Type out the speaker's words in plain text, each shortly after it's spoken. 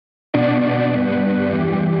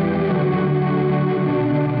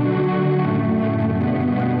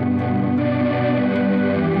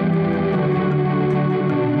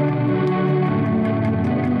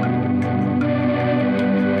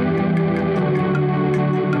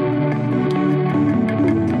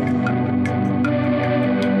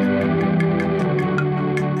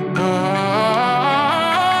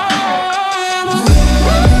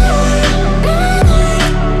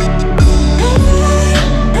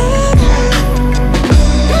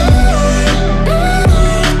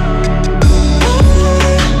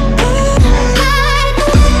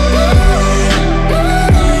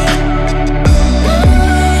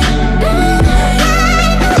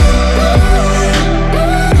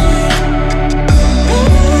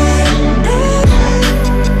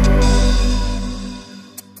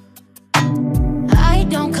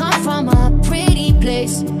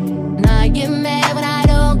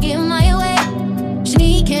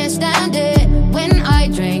can't stand it when I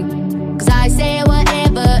drink, 'cause I say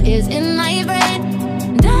whatever is in my brain.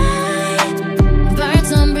 And I burned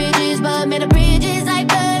some bridges, but made the bridges I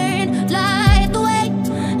burn light the way.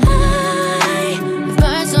 I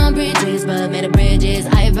burned some bridges, but made the bridges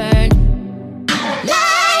I burn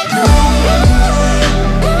light the way.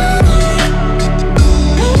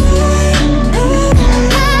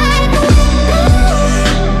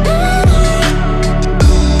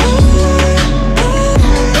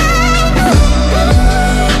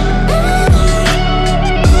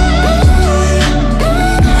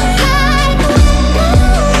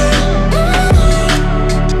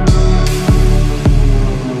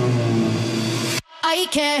 I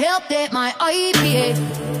can't help that my IPA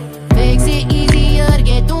makes it easier to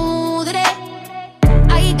get through the day.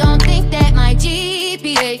 I don't think that my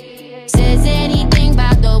GPA says anything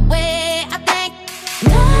about the way I think.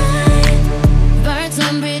 I burned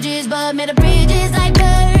some bridges, but made the bridges I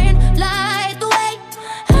burn light the way.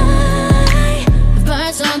 I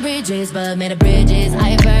burned some bridges, but made the bridges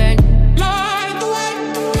I burn light the way.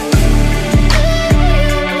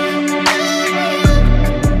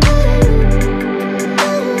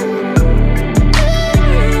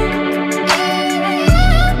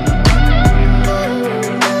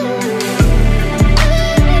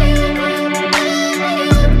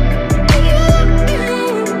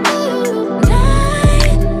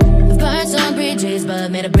 But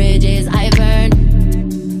made the bridges I burn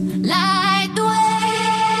light the way.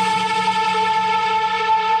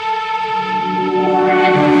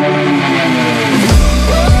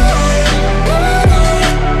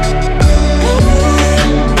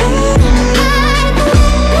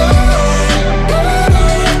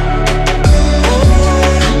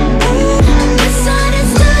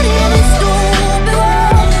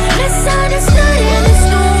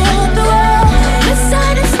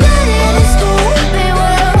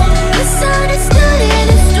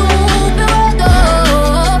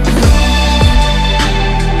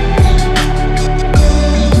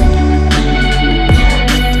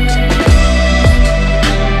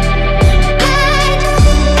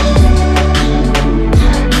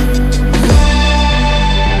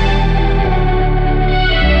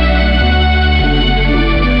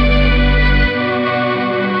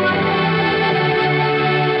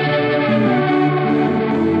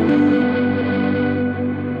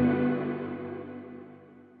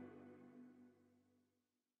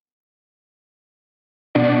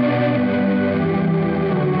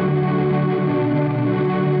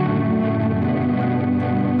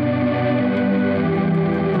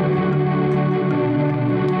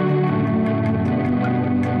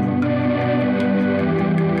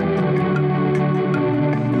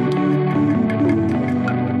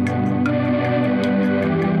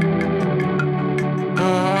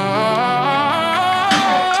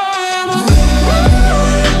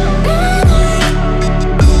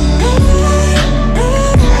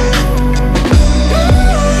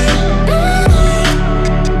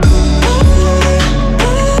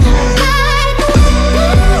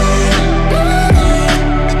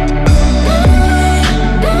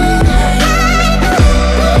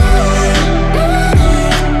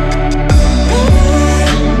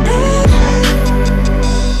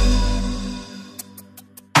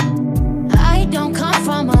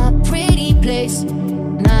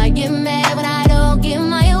 And I get mad when I don't get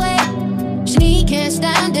my way. She can't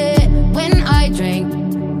stand it when I drink,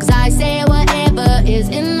 'cause I say whatever is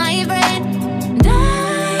in my brain. And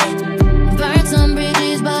I burned some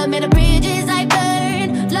bridges, but made the bridges I burn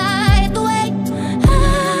light the way.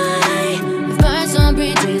 I burned some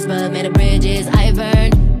bridges, but made the bridges I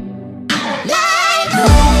burn light the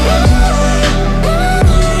way.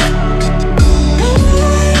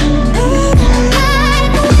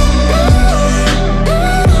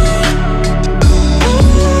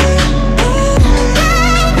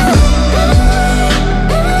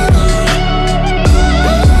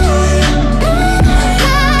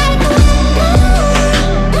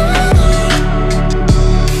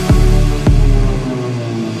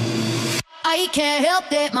 I can't help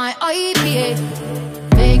that my IPA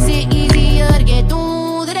makes it easier to get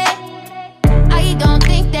through the day. I don't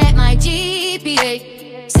think that my GPA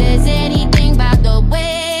says anything about the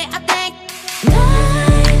way I think.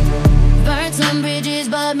 I burned some bridges,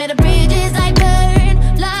 but made the bridges I burn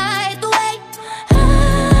light the way.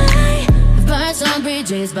 I burned some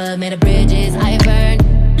bridges, but made the bridges I burn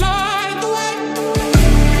light the way.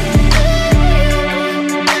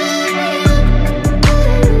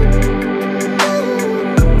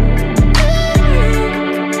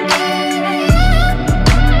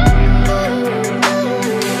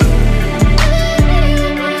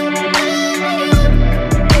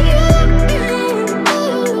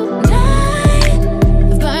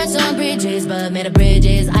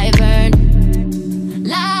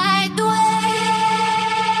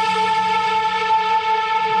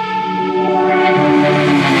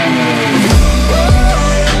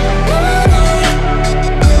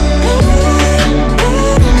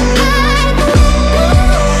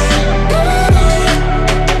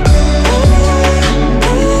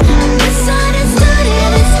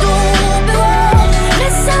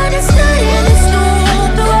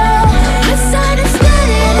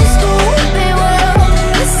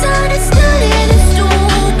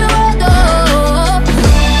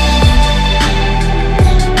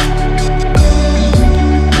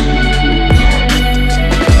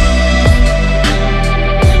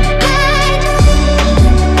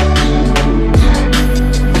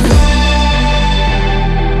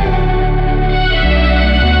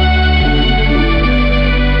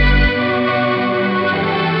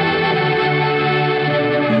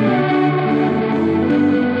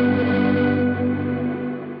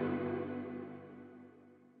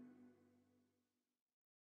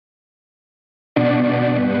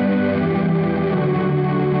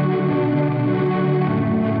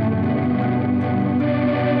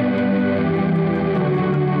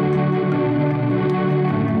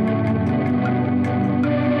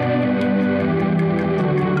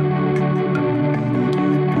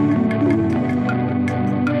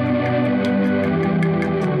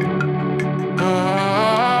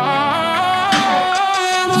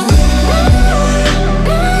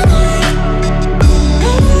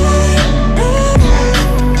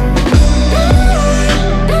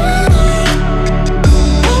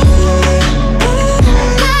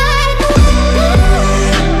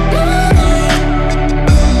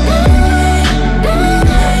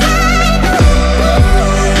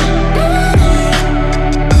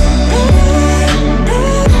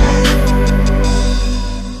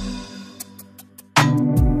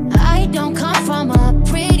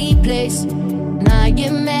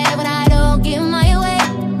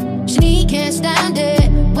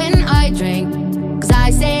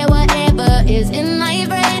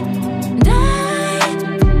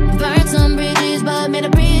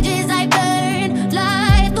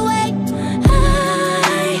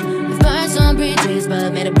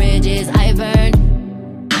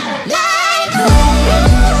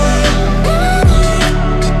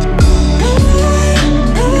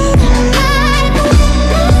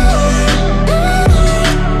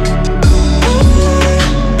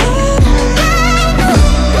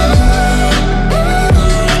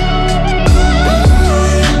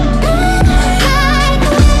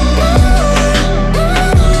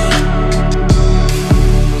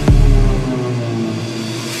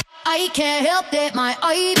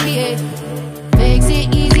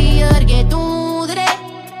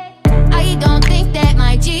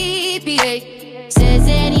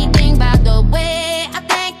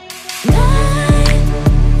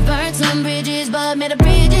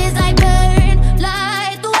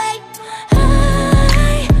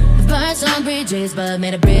 bridges, but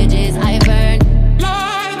made of bridges I burned.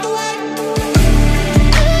 Light the way.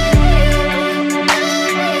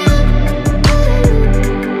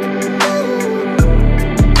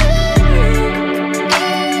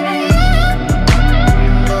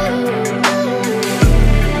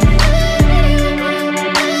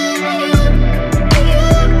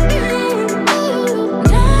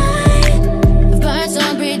 Burned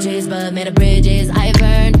some bridges, but made of bridges I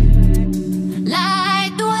burned.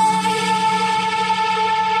 Light the way.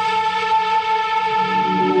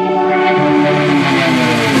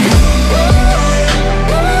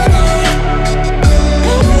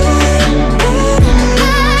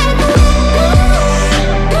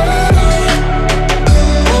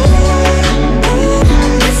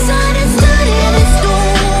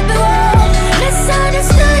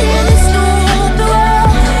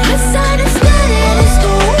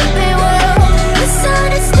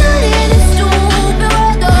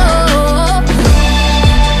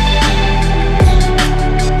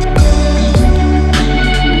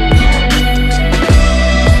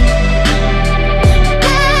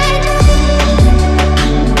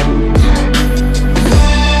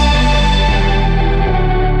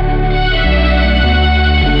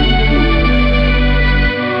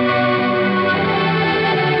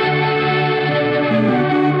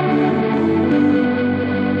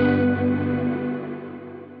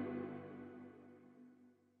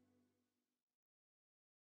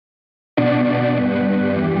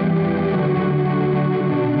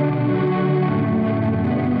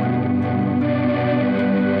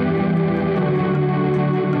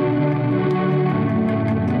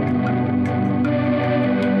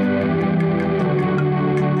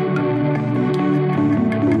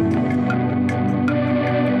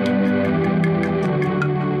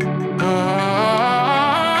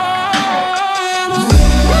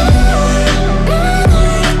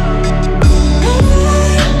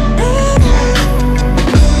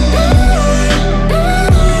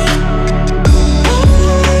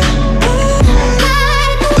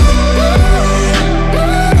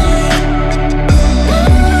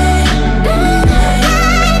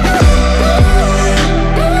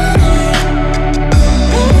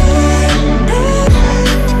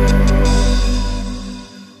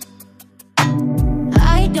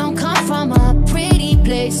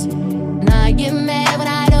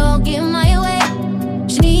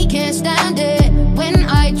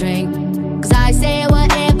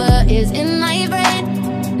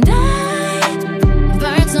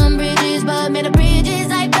 But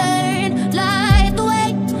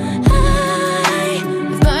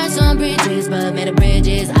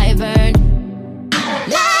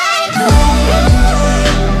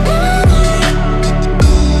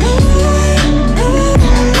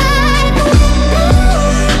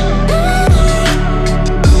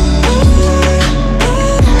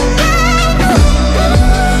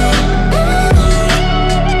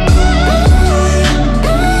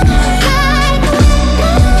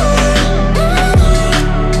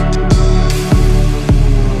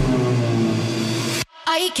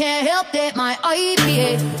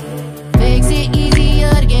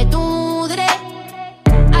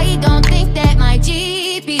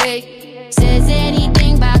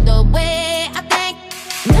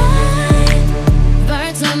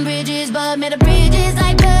made of bridges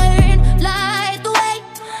I burned. Light the way.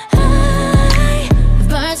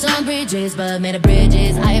 Burned some bridges, but made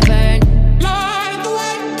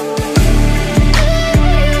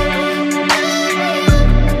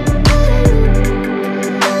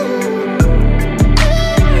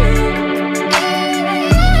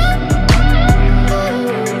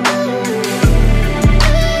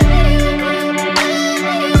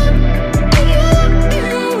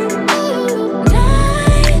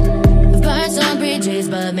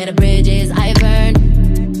of bridges I burned.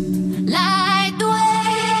 Light the way.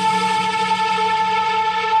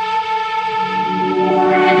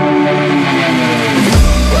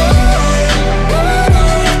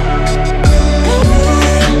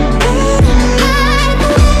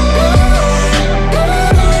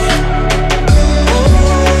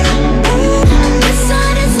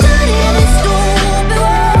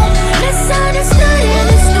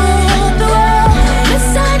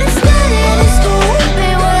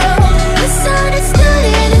 The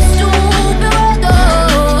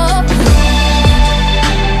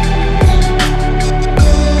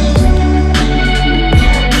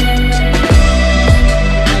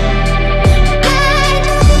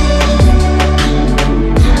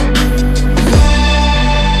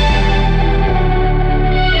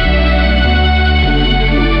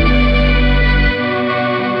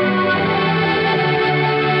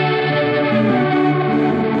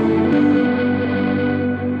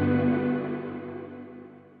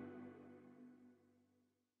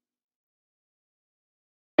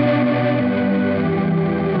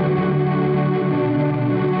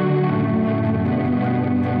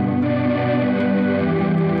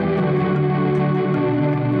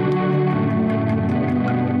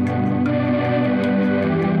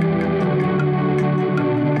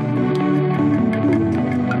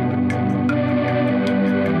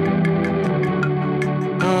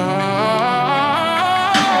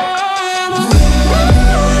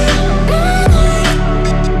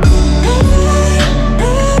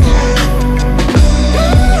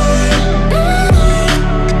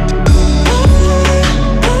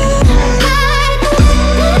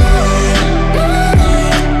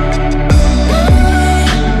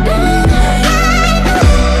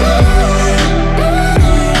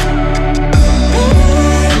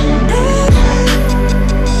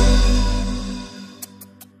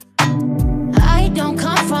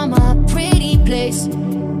place.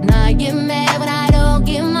 And I get mad when I don't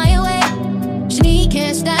get my way. She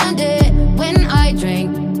can't stand it when I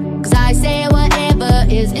drink, 'cause I say whatever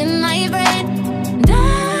is in my brain. And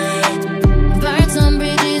I burned some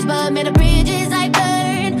bridges, but made the bridges I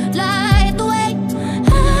burn light the way.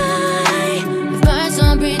 I burned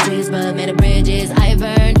some bridges, but made the bridges I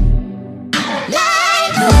burn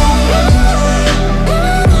light the way.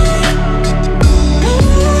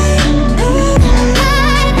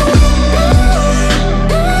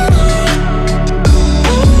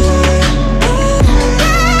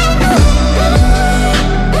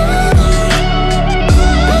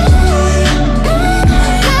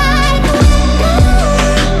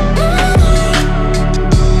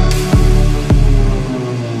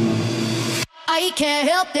 I can't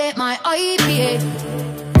help that my IPA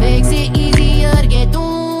makes it easier to get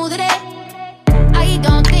through the day. I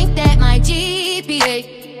don't think that my GPA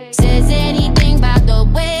says anything about the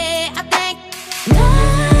way I think.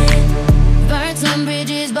 I burned some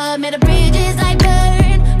bridges, but made the bridges I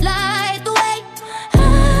burn light the way. I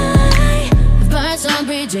burned some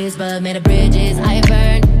bridges, but made the bridges I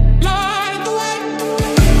burn light the way.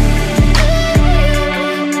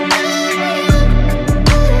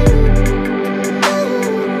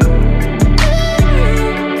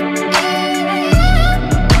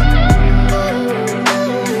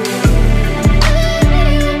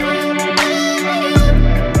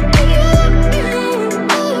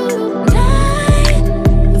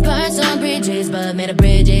 But made the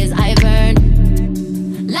bridges I burn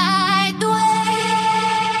light the way.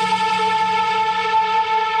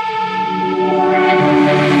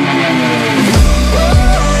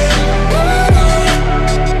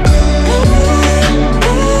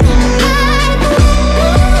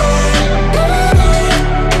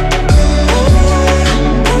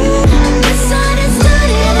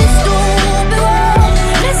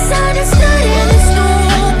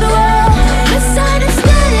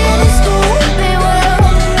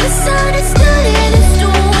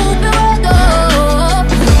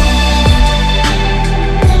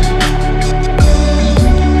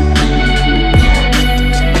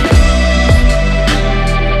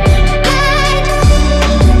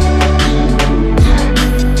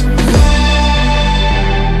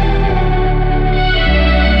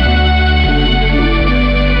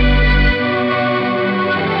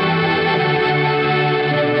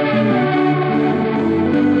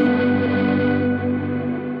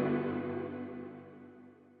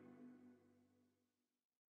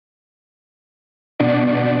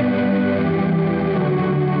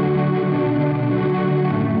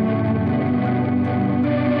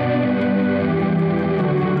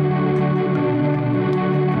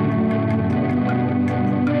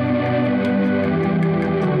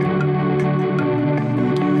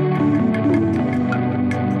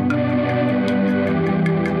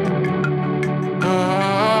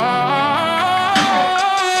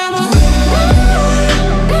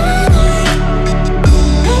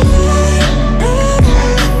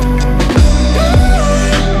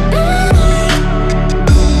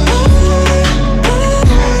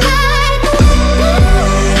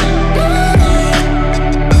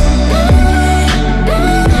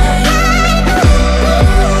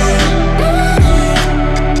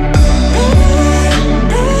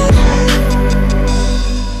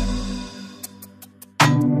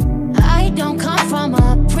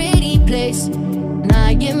 And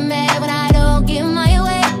I get mad when I don't get my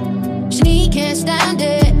way. She can't stand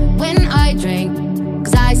it when I drink,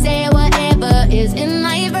 'cause I say whatever is in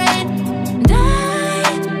my brain. And I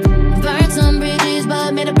burned some bridges,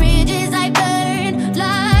 but made the bridges I burn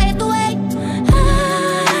light the way. I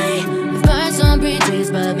burned some bridges,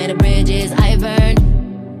 but made the bridges I burn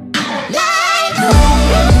light the way.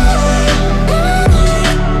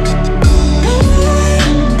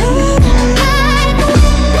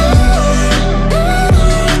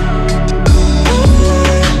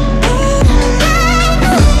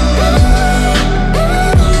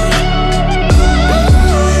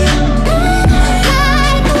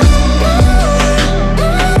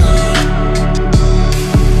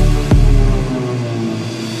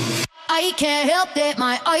 I can't help that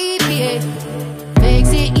my IPA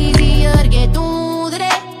makes it easier to get through the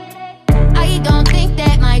day. I don't think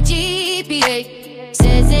that my GPA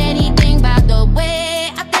says anything about the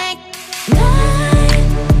way I think. I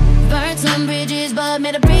burned some bridges, but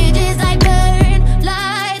made the bridges I burn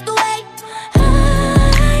light the way.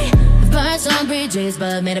 I burned some bridges,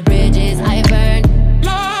 but made the bridges I burn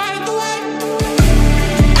light the way.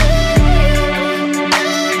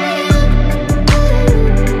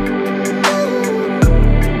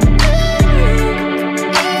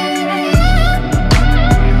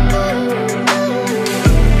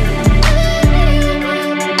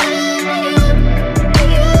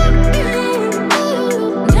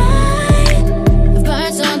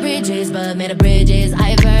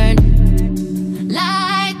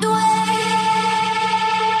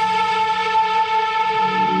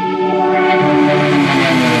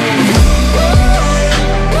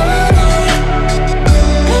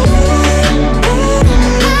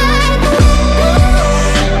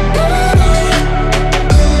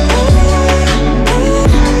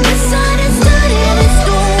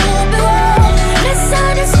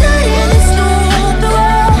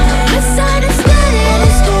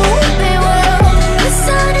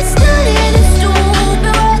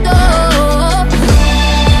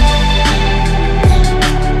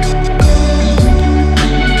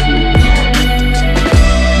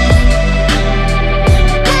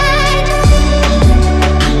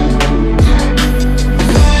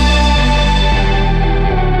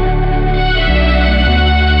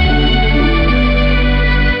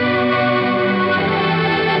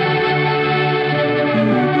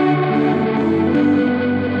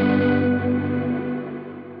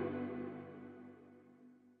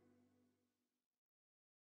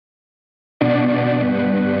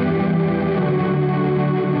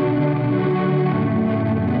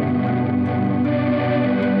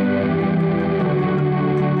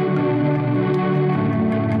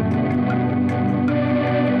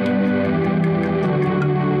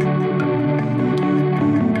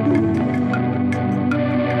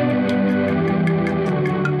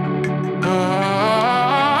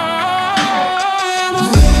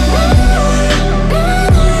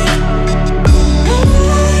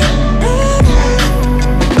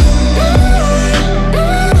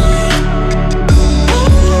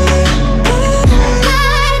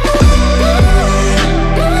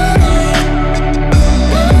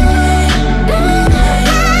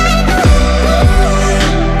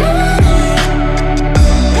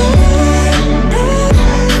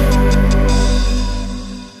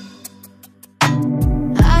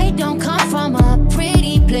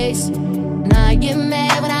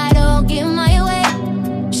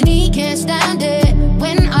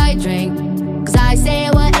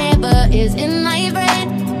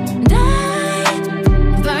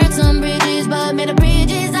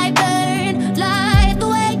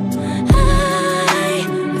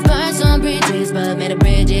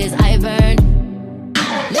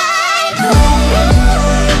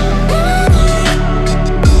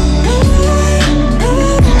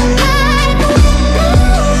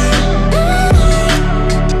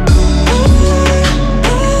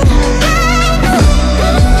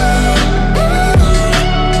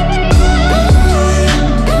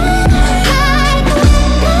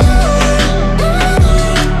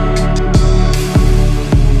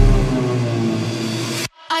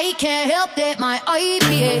 I can't help that my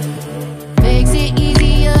IPA makes it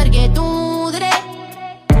easier to get through the day.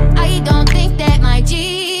 I don't think that my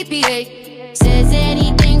GPA says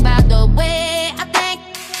anything about the way I think.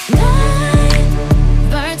 I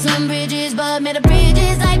burned some bridges, but made the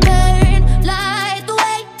bridges I burn light the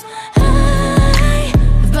way.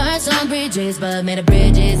 I've burned some bridges, but made the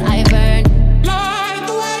bridges I burn light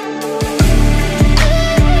the way.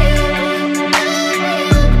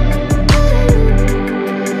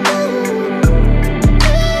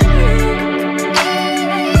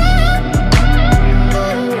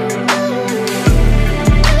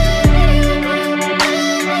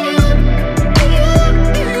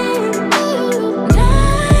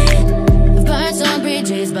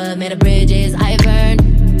 But made the bridges I burn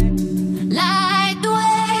light the way.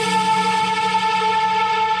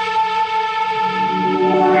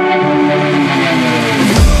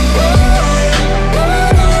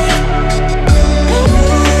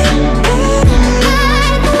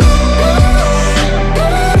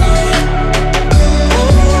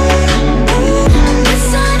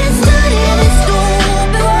 Misunderstood in this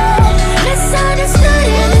stupid world. Misunderstood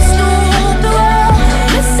in this stupid world.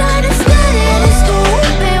 Misunderstood in this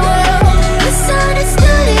stupid world.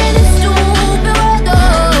 Misunderstood in this stupid world,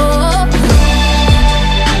 oh.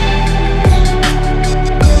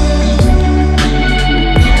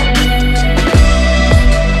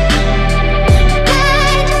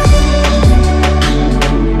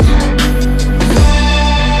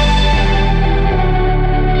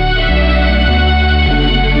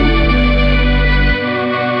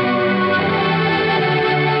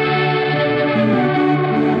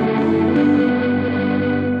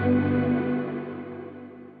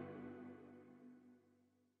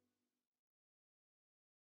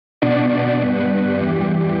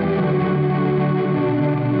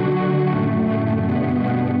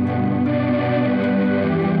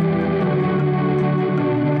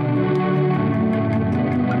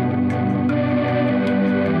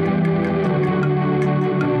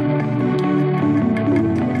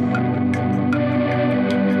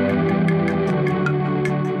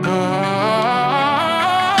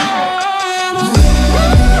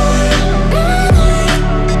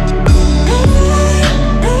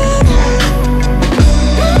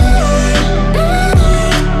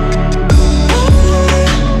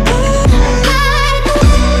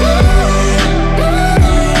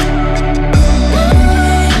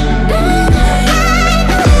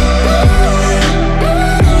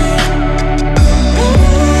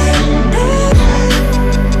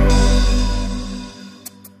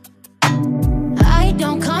 I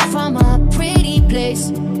don't come from a pretty place,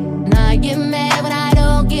 and I get mad when I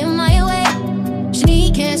don't get my way.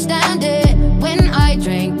 She can't stand it when I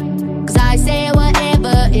drink, 'cause I say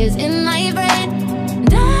whatever is in my brain.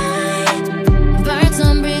 And I burned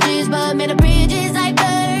some bridges, but made the bridges I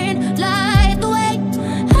burn light the way.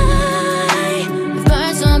 I've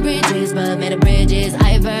burned some bridges, but made the bridges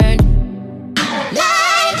I burn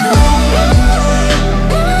light the way.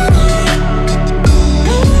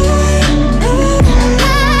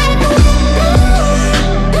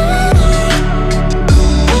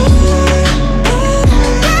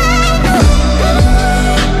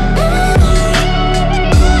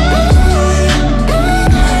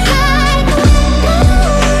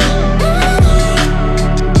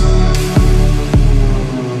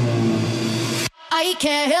 I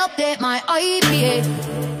can't help that my IPA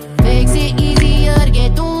makes it easier to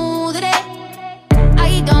get through the day.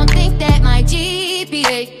 I don't think that my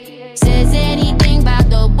GPA says anything about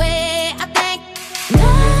the way I think. I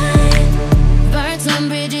burned some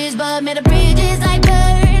bridges, but made the bridges I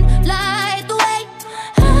burn light the way.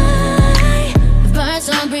 I've burned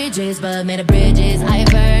some bridges, but made the bridges I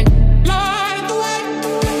burn light the way.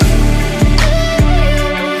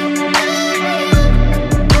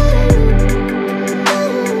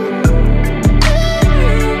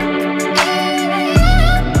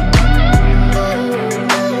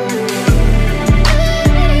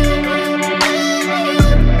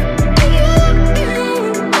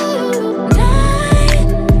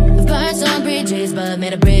 But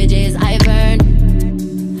made the bridges I burn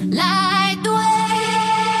light the way.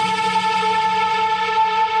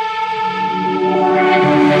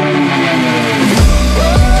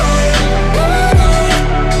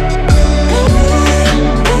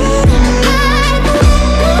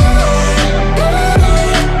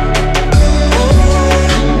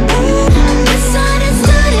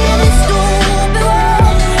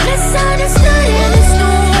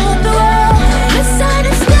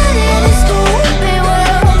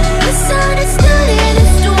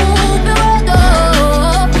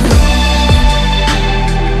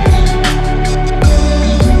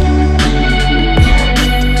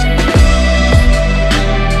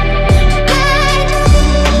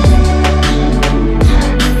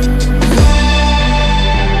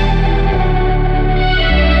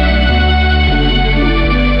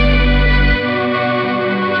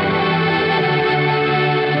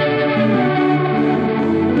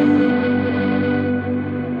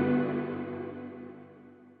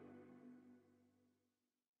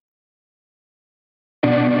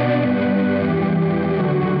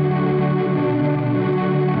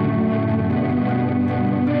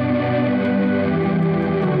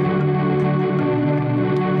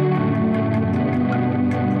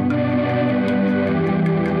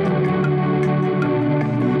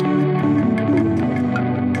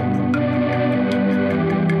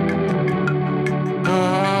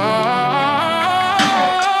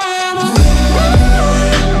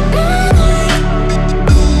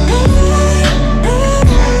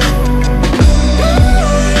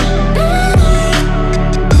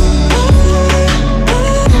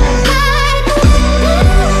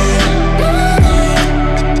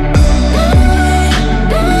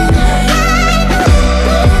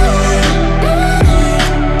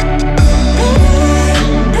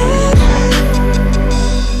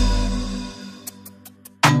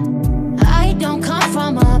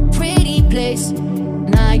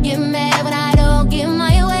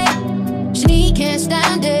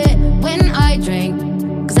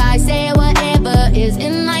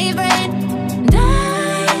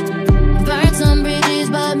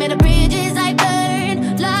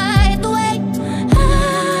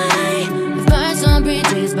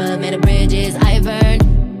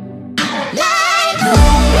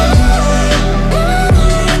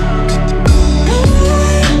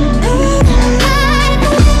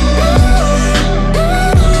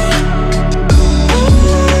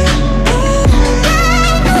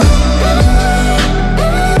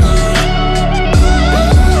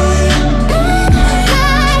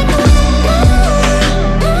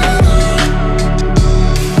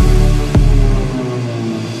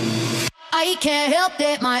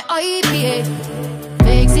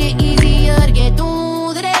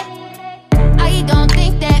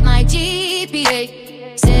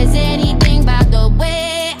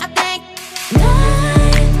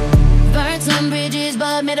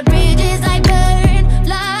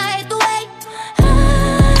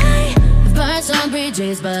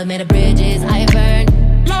 bridges, but made the bridges I burned.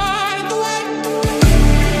 Light the way.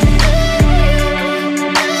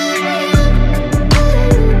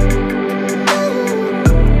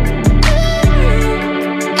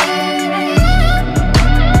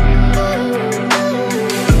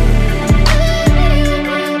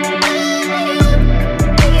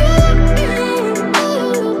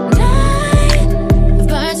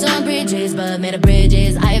 But made the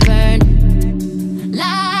bridges I burned.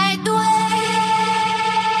 Light the way.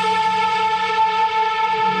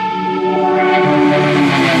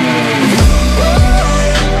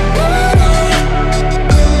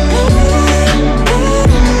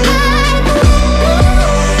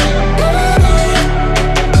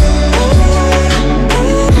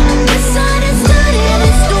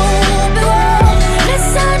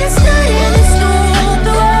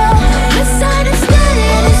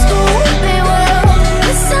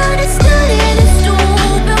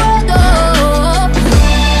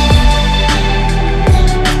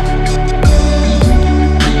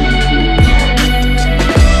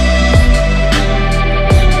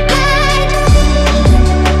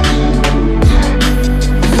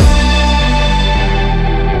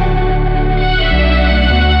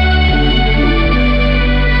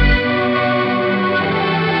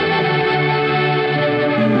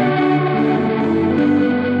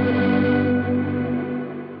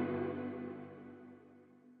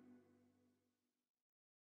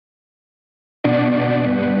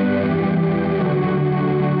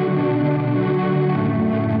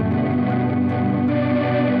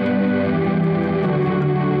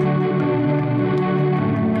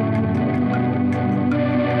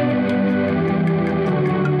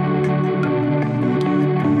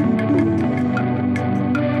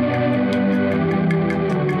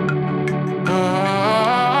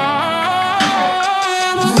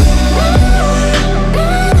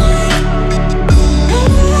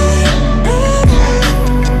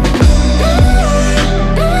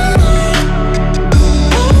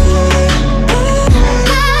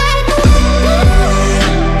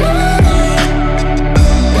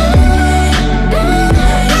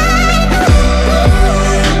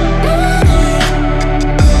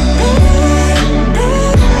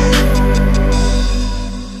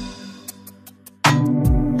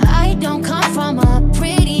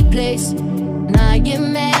 And I get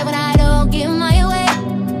mad when I don't get my way.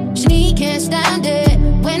 She can't stand it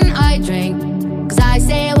when I drink, 'cause I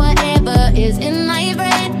say whatever is in my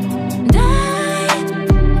brain. And I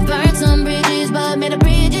burned some bridges, but made the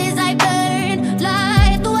bridges I burned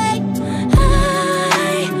light the way.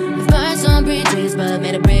 I burned some bridges, but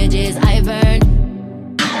made the bridges I burned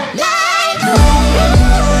light the way.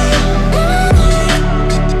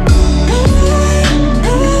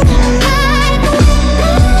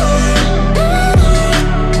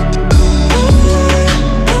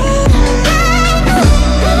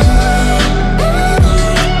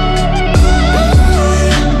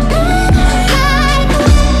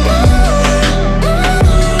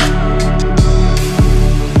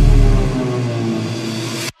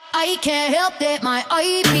 I can't help that my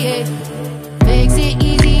IPA makes it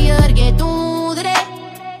easier to get through the day.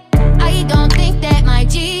 I don't think that my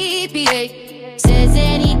GPA says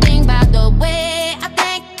anything about the way I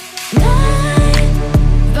think. I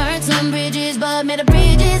burned some bridges, but made the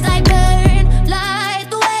bridges I burned light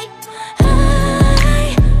the way.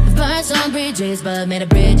 I burned some bridges, but made the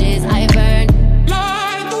bridges I burned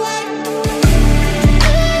light the way.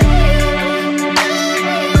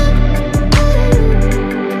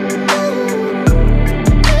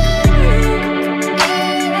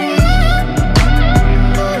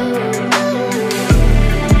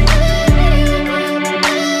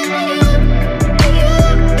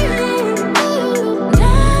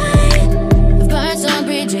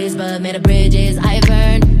 But made the bridges I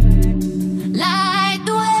burned light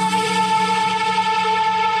the way.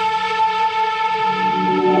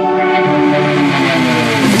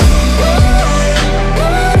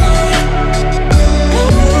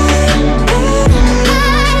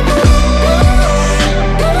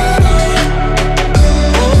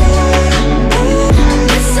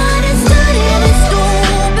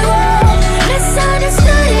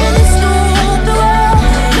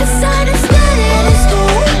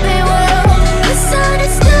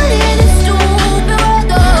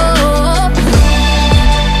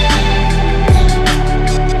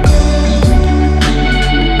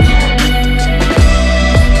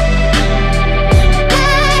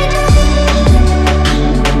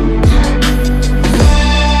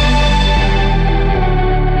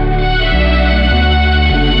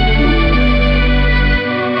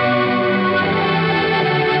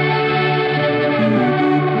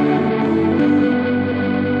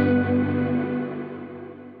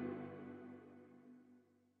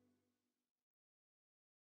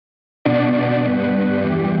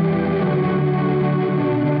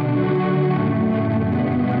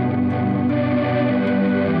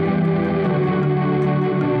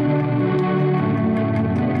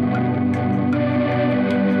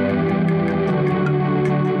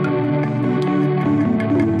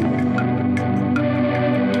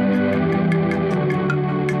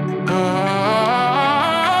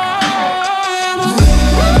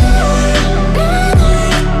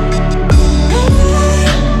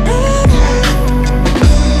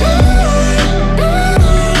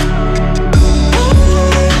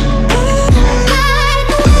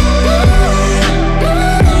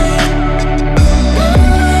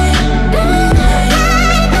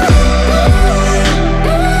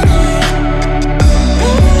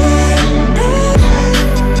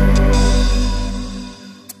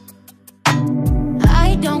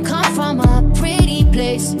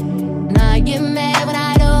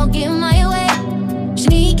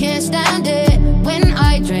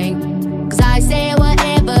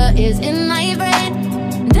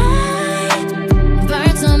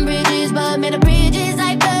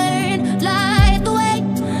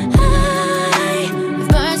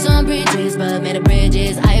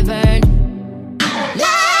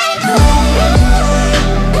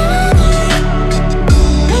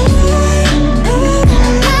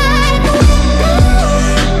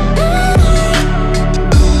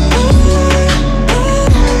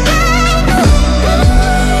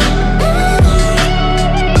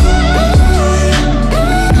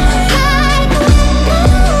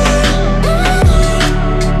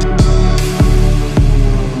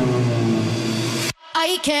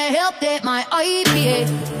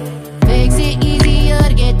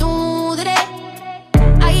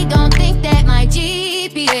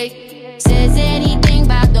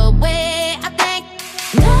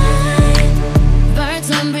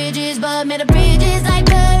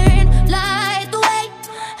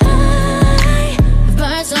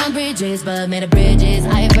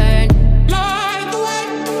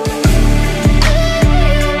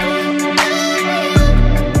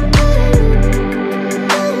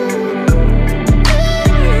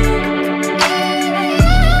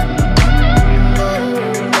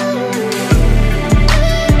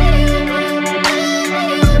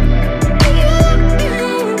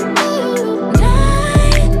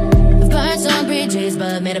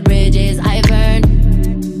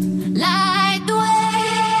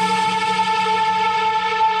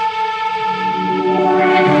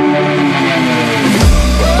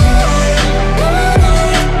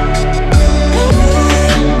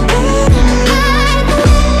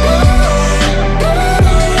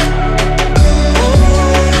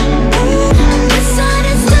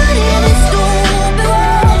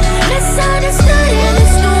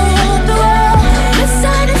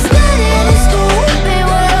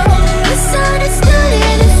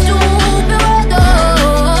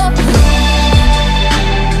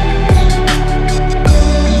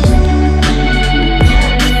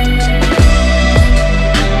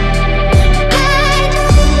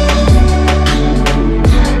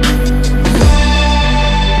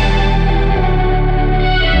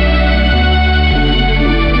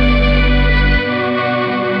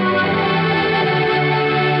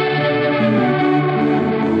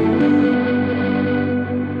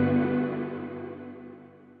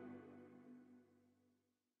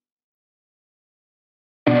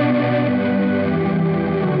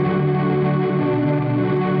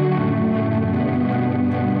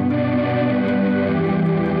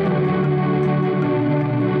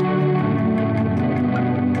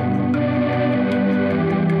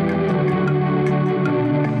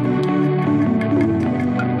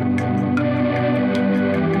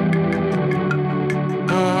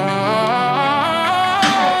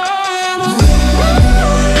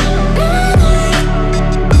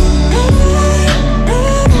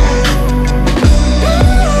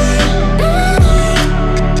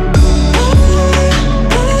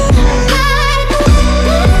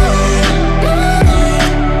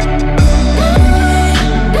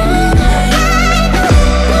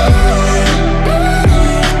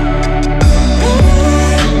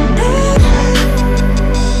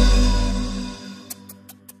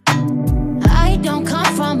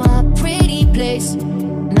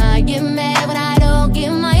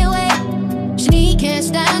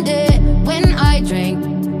 can't stand it when I drink,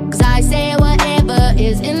 'cause I say whatever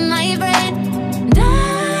is in my brain. And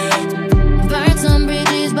I burned some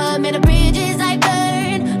bridges, but made the bridges I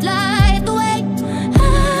burn light the way.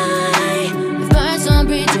 I've burned some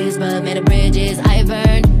bridges, but made the bridges I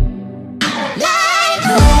burn light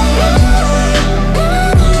the way.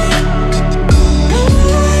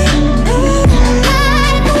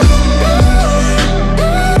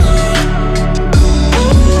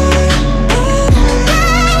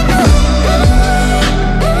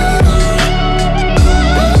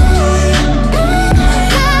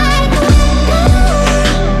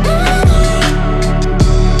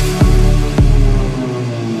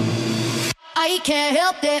 I can't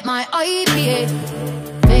help that my IPA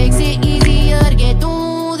makes it easier to get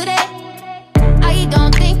through the day. I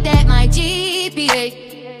don't think that my GPA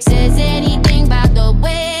says anything about the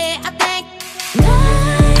way I think. I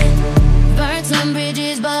burned some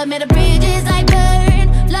bridges, but made the bridges I burn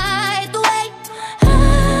light the way.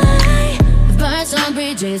 I burned some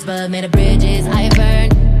bridges, but made the bridges I burn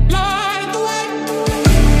light the way.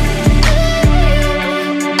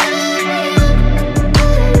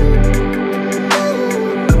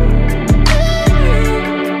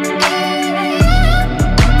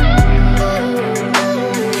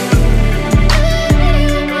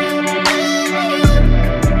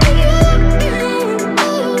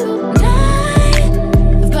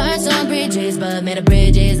 But made the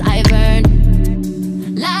bridges I burn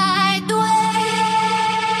light the way.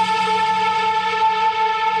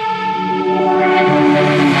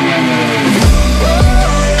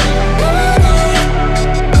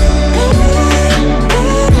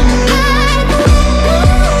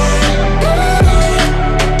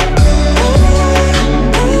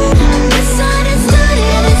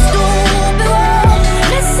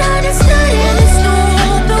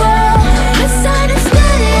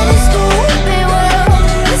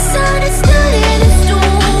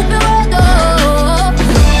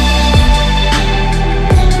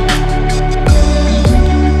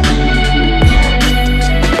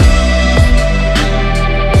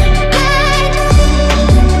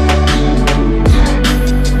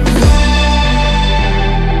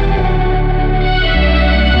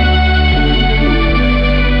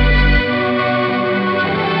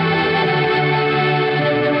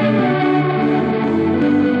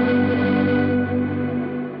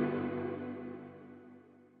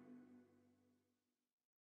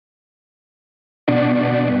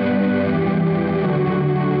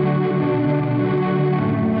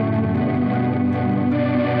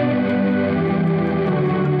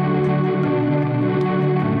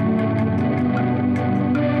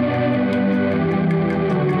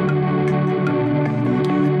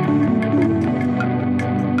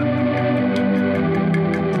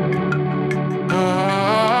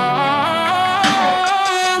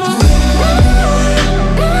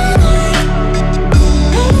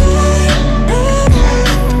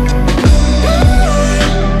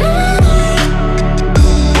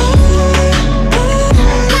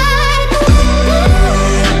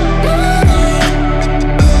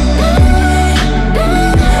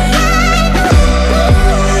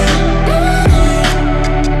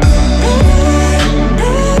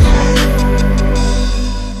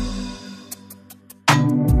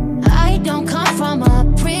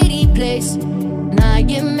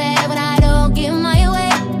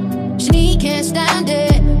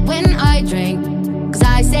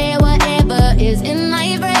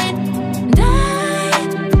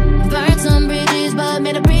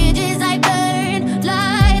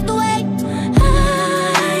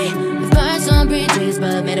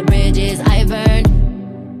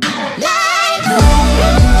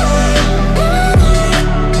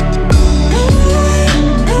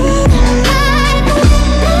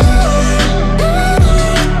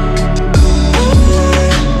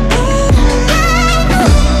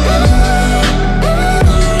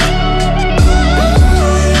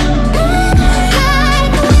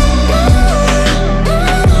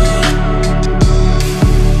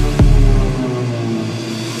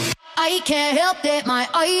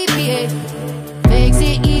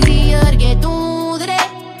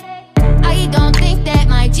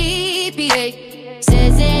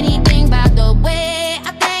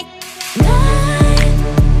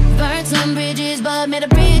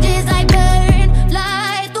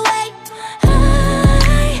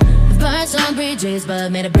 bridges,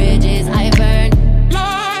 but made of bridges I burned.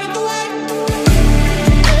 Light the way.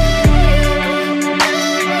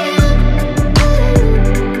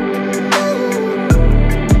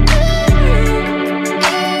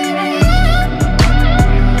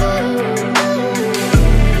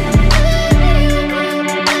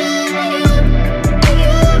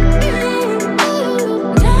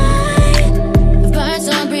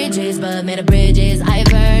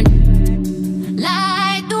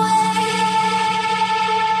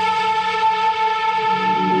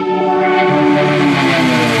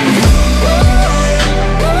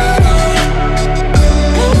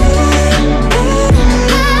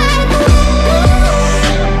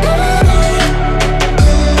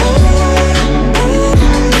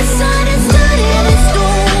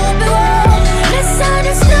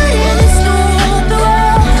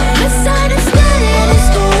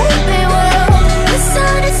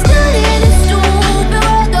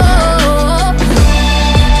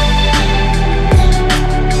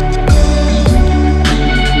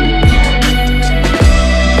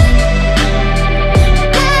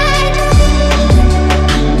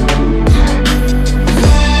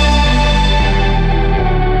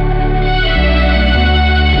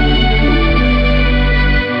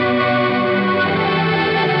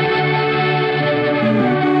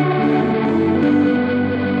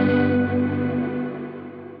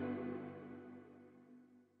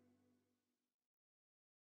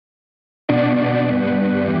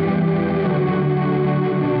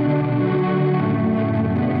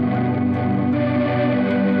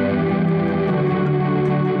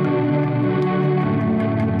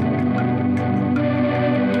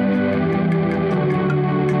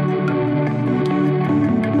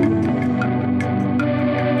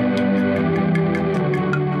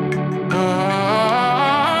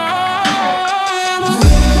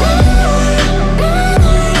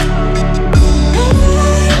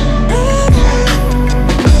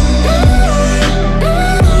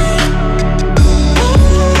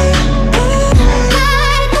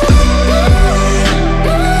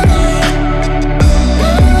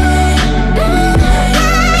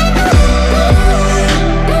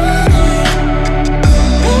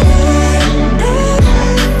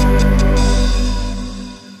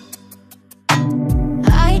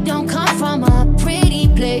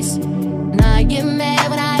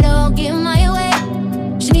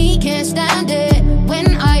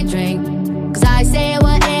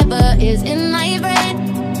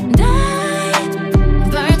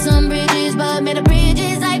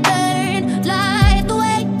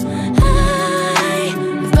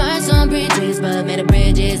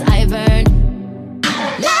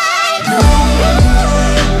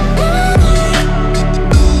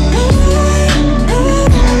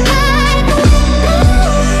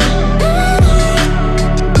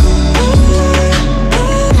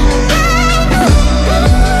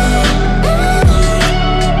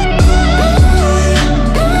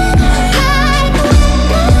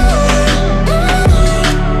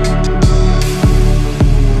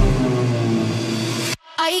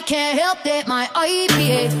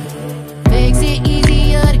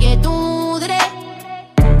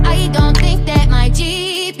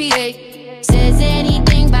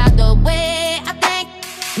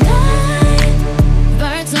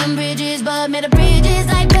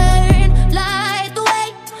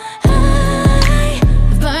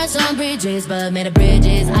 bridges, but made of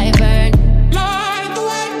bridges I burned. Light the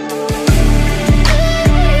way.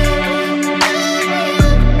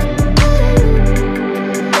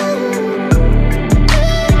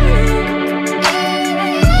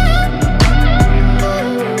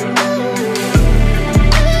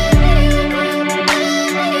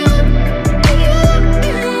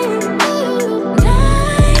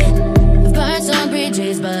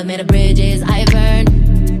 But made of bridges I burned.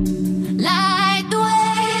 Light the way.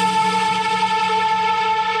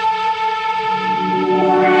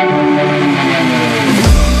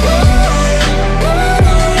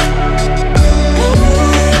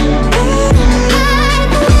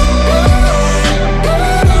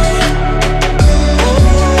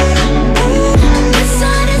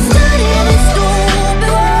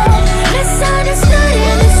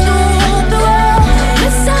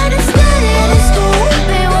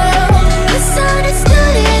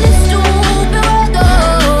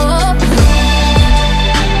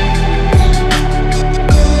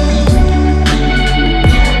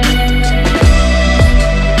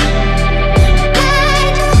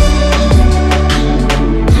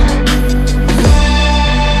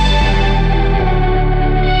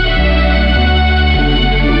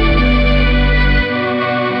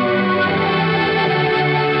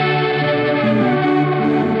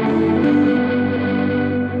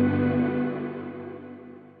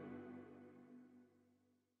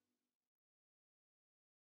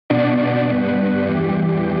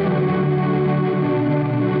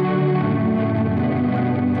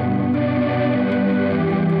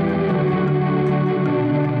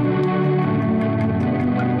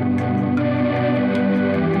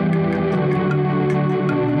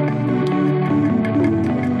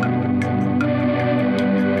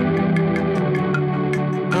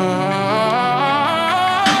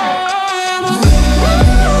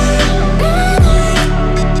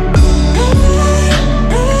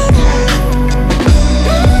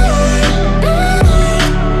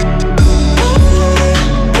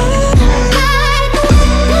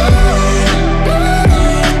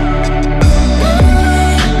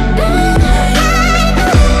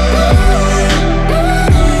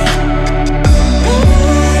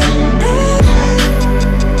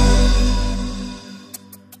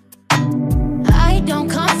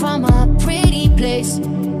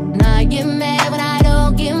 And I get mad when I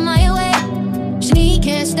don't get my way. She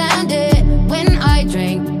can't stand it when I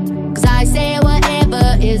drink, 'cause I say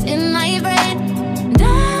whatever is in my brain. And I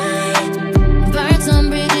burned some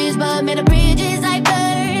bridges, but made the bridges I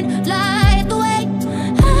burn. Light the way.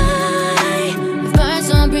 I burned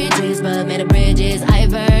some bridges, but made the bridges I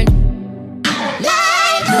burn.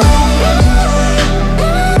 Light the way.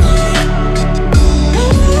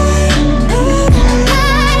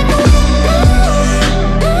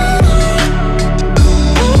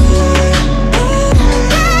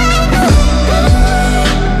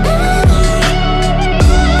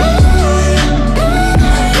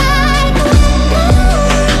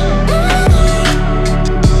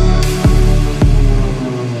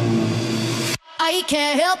 I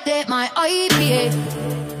can't help that my IPA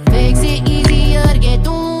makes it easier to get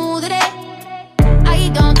through the day. I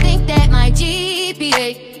don't think that my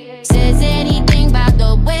GPA says anything about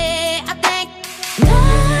the way I think. I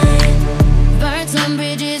burned some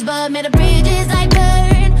bridges, but made the bridges I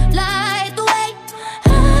burn. Light the way. I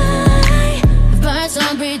burned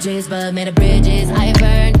some bridges, but made the bridges I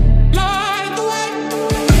burn. Light the way.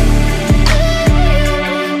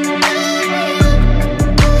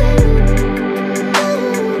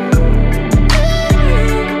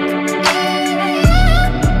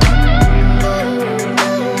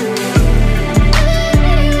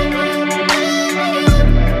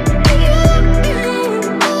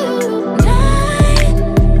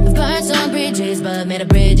 But made the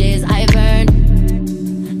bridges I burn.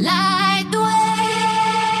 Light the way.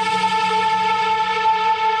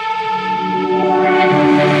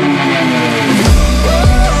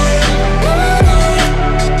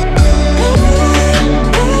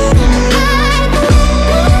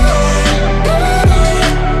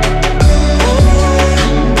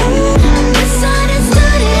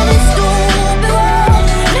 Misunderstood in this stupid world.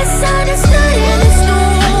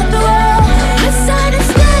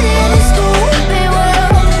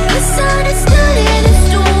 Misunderstood.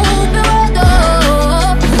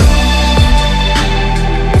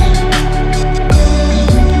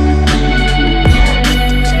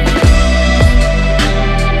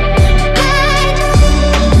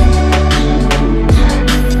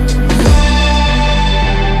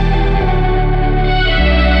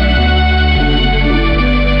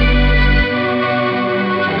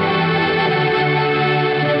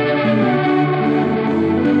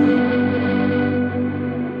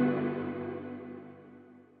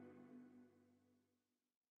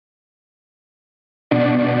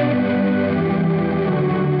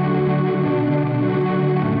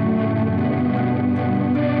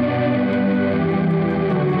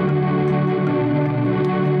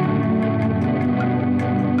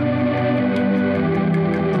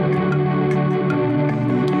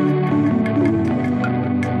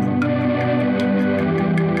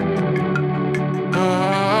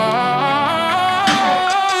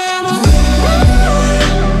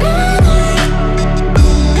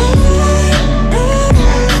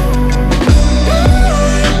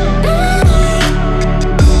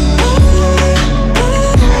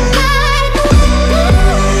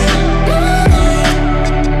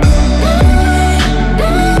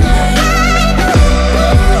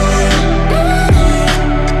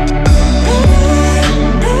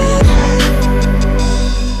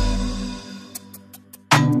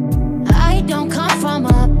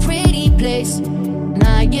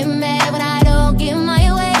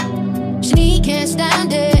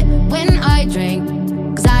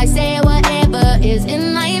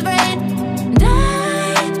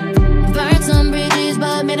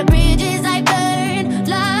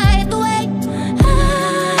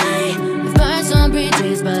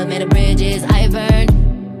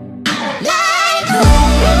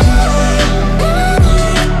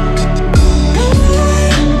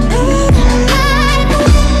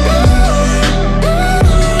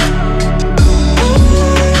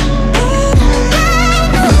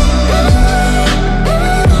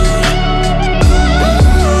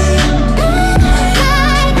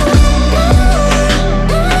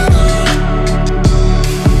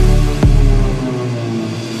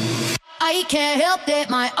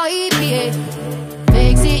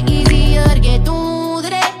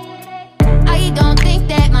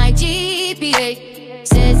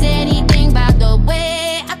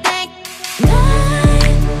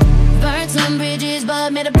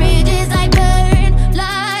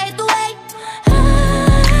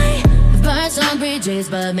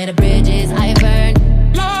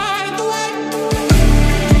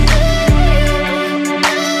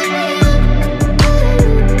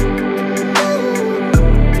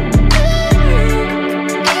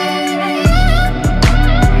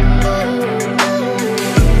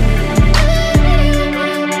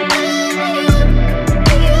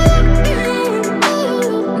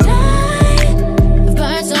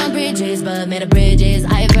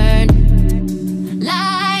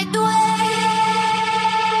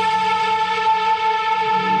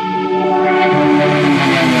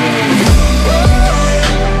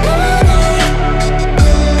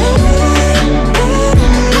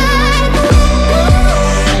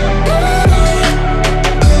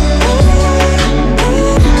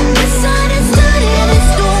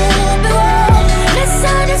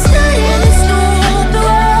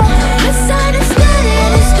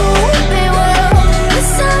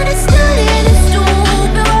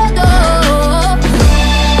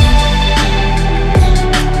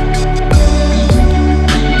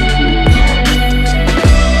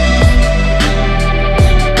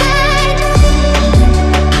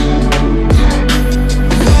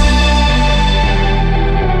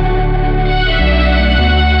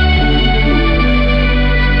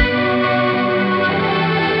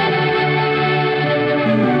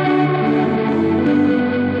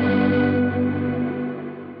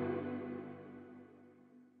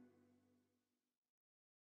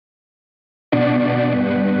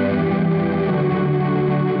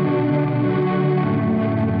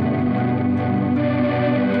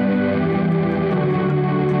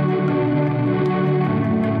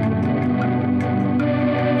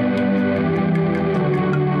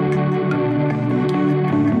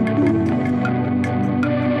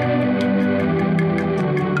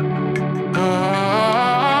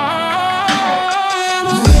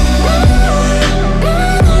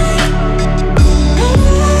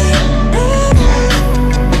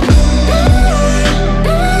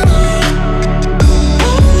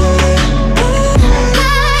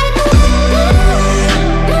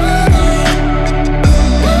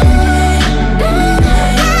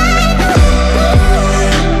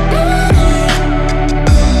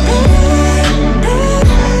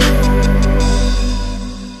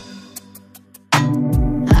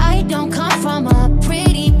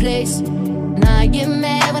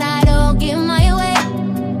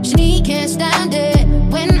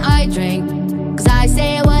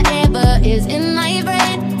 what is in my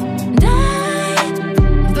brain. And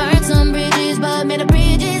I burned some bridges, but made the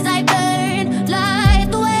bridges I burn light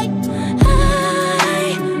the way.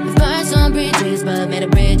 I burned some bridges, but made the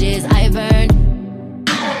bridges I burn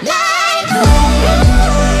light the way.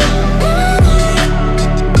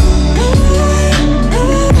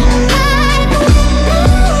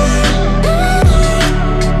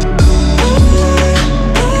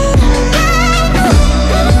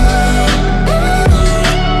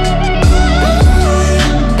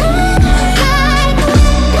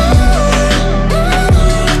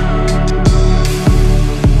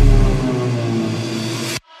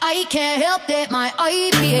 I can't help that my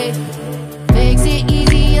IPA makes it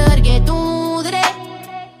easier to get through the day.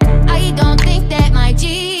 I don't think that my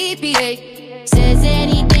GPA says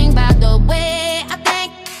anything about the way I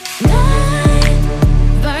think.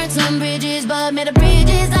 I burned some bridges, but made the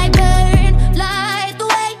bridges I burn light the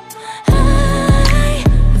way.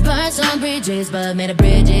 I burned some bridges, but made the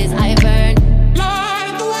bridges I burn light.